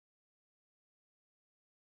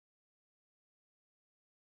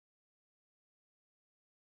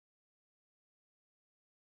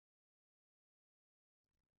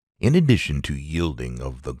In addition to yielding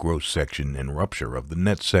of the gross section and rupture of the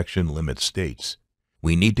net section limit states,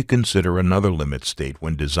 we need to consider another limit state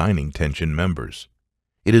when designing tension members.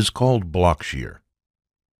 It is called block shear.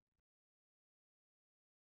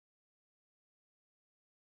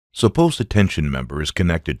 Suppose a tension member is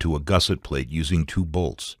connected to a gusset plate using 2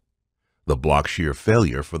 bolts. The block shear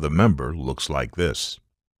failure for the member looks like this.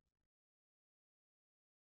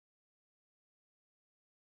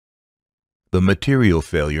 The material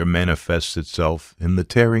failure manifests itself in the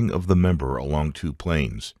tearing of the member along 2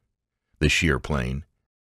 planes, the shear plane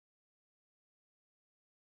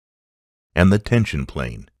and the tension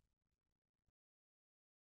plane.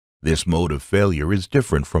 This mode of failure is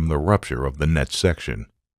different from the rupture of the net section.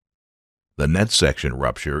 The net section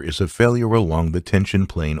rupture is a failure along the tension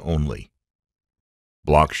plane only.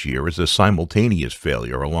 Block shear is a simultaneous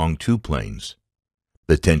failure along 2 planes,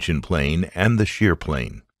 the tension plane and the shear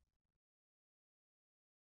plane.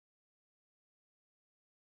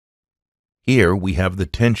 Here we have the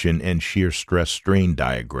tension and shear stress-strain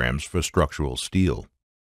diagrams for structural steel.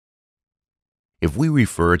 If we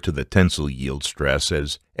refer to the tensile yield stress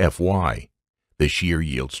as Fy, the shear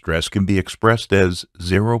yield stress can be expressed as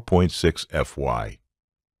 0.6 Fy.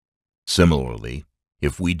 Similarly,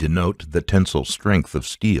 if we denote the tensile strength of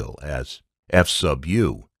steel as F sub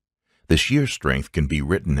U, the shear strength can be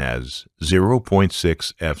written as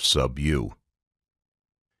 0.6 F sub U.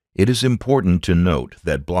 It is important to note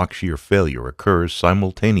that block shear failure occurs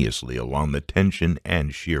simultaneously along the tension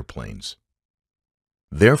and shear planes.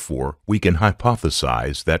 Therefore, we can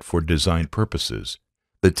hypothesize that for design purposes,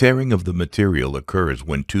 the tearing of the material occurs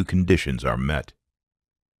when 2 conditions are met.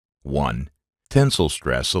 1. Tensile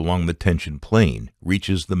stress along the tension plane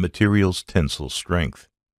reaches the material's tensile strength.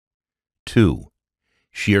 2.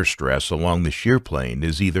 Shear stress along the shear plane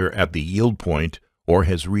is either at the yield point or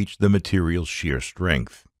has reached the material's shear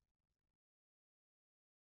strength.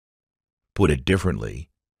 Put it differently,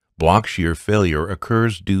 block shear failure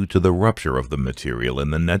occurs due to the rupture of the material in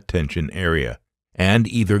the net tension area, and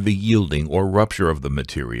either the yielding or rupture of the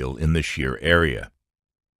material in the shear area.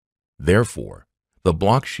 Therefore, the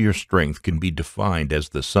block shear strength can be defined as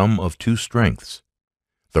the sum of 2 strengths,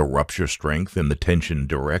 the rupture strength in the tension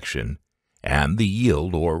direction and the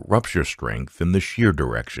yield or rupture strength in the shear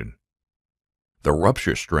direction. The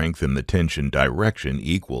rupture strength in the tension direction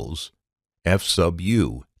equals F sub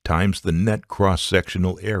U times the net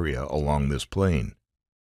cross-sectional area along this plane.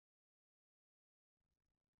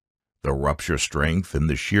 The rupture strength in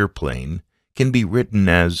the shear plane can be written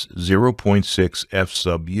as 0.6 F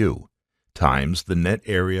sub U times the net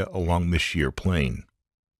area along the shear plane.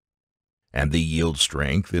 And the yield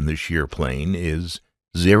strength in the shear plane is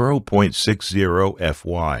 0.60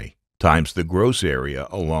 Fy times the gross area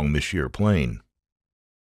along the shear plane.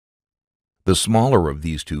 The smaller of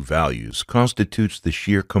these 2 values constitutes the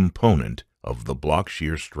shear component of the block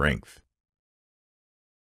shear strength.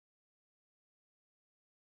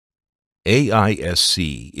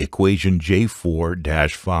 AISC equation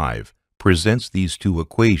J4-5 presents these 2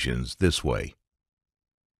 equations this way.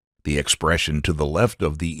 The expression to the left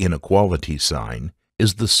of the inequality sign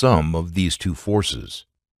is the sum of these 2 forces.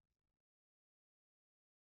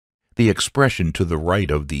 The expression to the right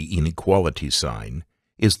of the inequality sign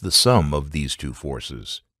is the sum of these 2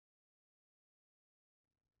 forces.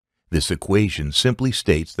 This equation simply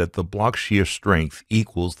states that the block shear strength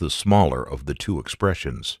equals the smaller of the 2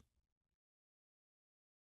 expressions.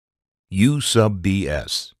 U sub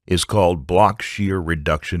Bs is called block shear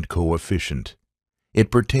reduction coefficient.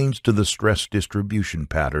 It pertains to the stress distribution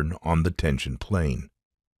pattern on the tension plane.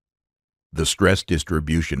 The stress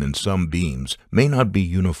distribution in some beams may not be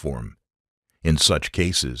uniform. In such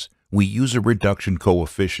cases, we use a reduction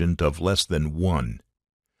coefficient of less than 1.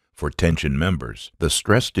 For tension members, the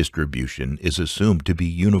stress distribution is assumed to be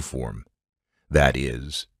uniform. That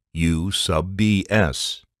is, U sub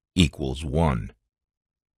Bs equals 1.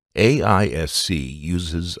 AISC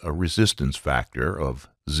uses a resistance factor of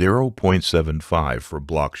 0.75 for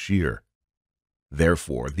block shear.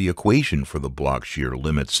 Therefore, the equation for the block shear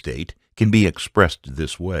limit state can be expressed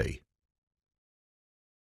this way.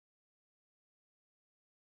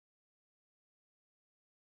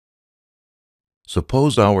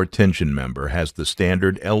 Suppose our tension member has the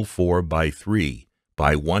standard L4 by 3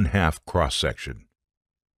 by 1/2 cross-section.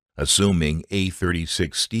 Assuming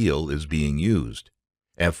A36 steel is being used,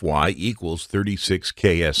 Fy equals 36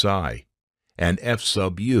 KSI, and F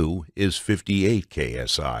sub U is 58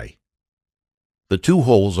 KSI. The 2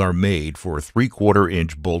 holes are made for a 3/4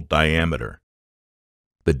 inch bolt diameter.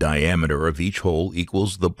 The diameter of each hole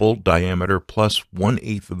equals the bolt diameter plus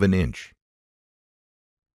 1/8 of an inch.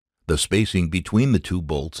 The spacing between the two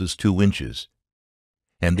bolts is 2 inches,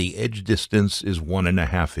 and the edge distance is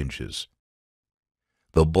 1.5 inches.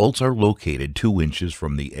 The bolts are located 2 inches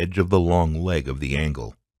from the edge of the long leg of the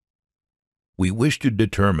angle. We wish to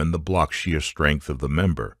determine the block shear strength of the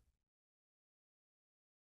member.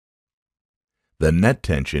 The net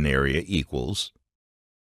tension area equals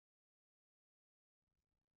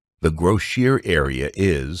the gross shear area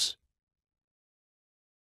is,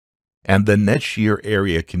 and the net shear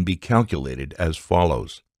area can be calculated as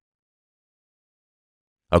follows.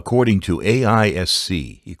 According to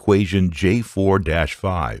AISC equation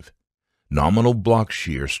J4-5, nominal block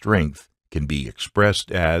shear strength can be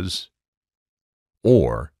expressed as,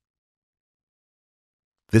 or,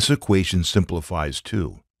 this equation simplifies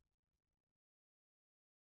too.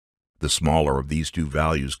 The smaller of these two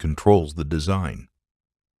values controls the design.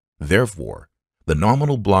 Therefore, the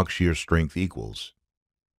nominal block shear strength equals,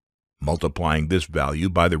 multiplying this value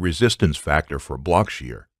by the resistance factor for block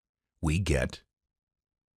shear, we get,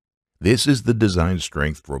 this is the design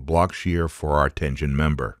strength for block shear for our tension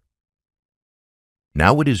member.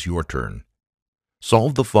 Now it is your turn.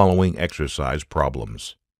 Solve the following exercise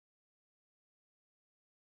problems.